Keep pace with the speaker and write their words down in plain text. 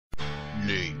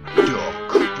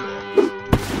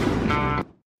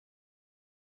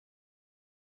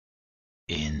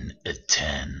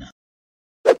10.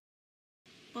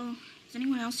 Well, is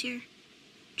anyone else here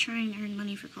trying to earn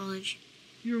money for college?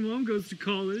 Your mom goes to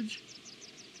college.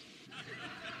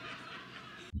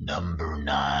 Number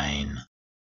 9.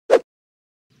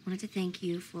 Wanted to thank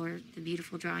you for the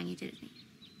beautiful drawing you did of me.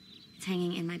 It's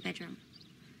hanging in my bedroom.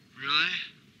 Really?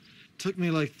 Took me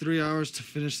like 3 hours to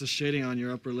finish the shading on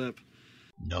your upper lip.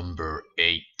 Number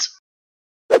 8.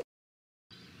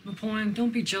 Napoleon,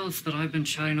 don't be jealous that I've been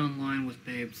chatting online with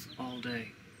babes all day.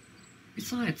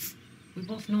 Besides, we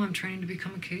both know I'm training to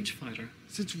become a cage fighter.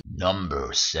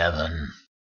 Number 7.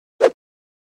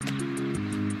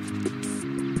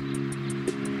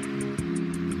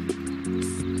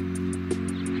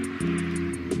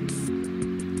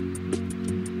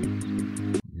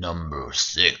 Number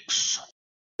 6.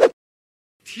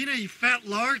 Tina, you fat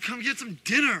lard, come get some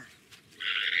dinner.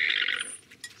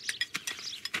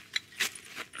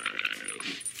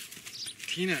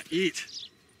 Tina, eat.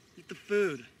 Eat the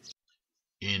food.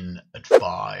 In at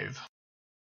 5.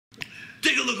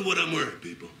 Take a look at what I'm wearing,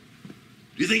 people.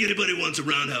 Do you think anybody wants a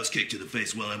roundhouse kick to the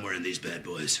face while I'm wearing these bad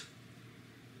boys?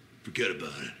 Forget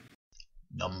about it.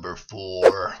 Number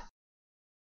 4.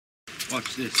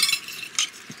 Watch this.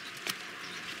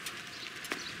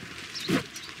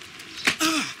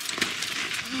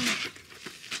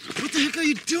 What the heck are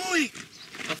you doing?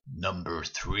 Number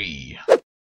 3.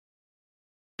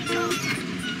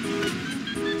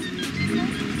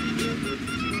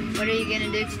 What are you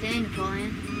gonna do today,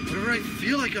 Napoleon? Whatever I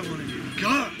feel like I want to do.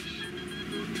 Gosh.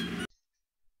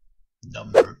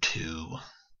 Number 2.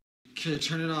 Okay,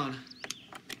 turn it on.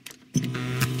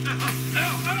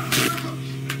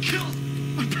 Kills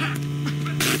my back.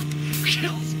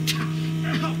 Kills.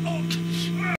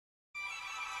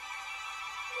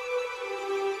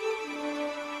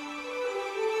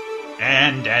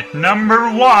 And at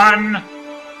number 1...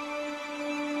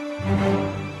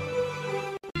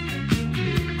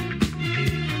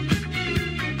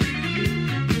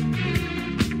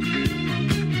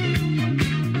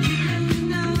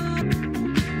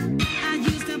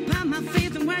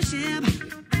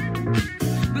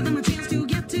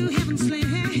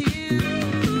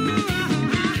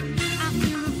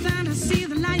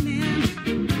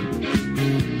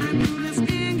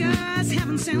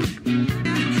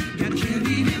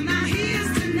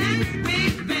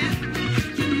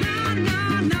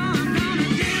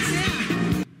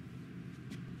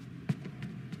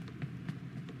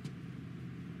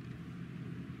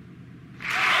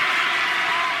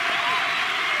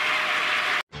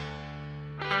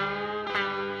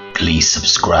 Please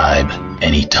subscribe.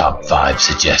 Any top 5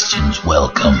 suggestions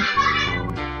welcome.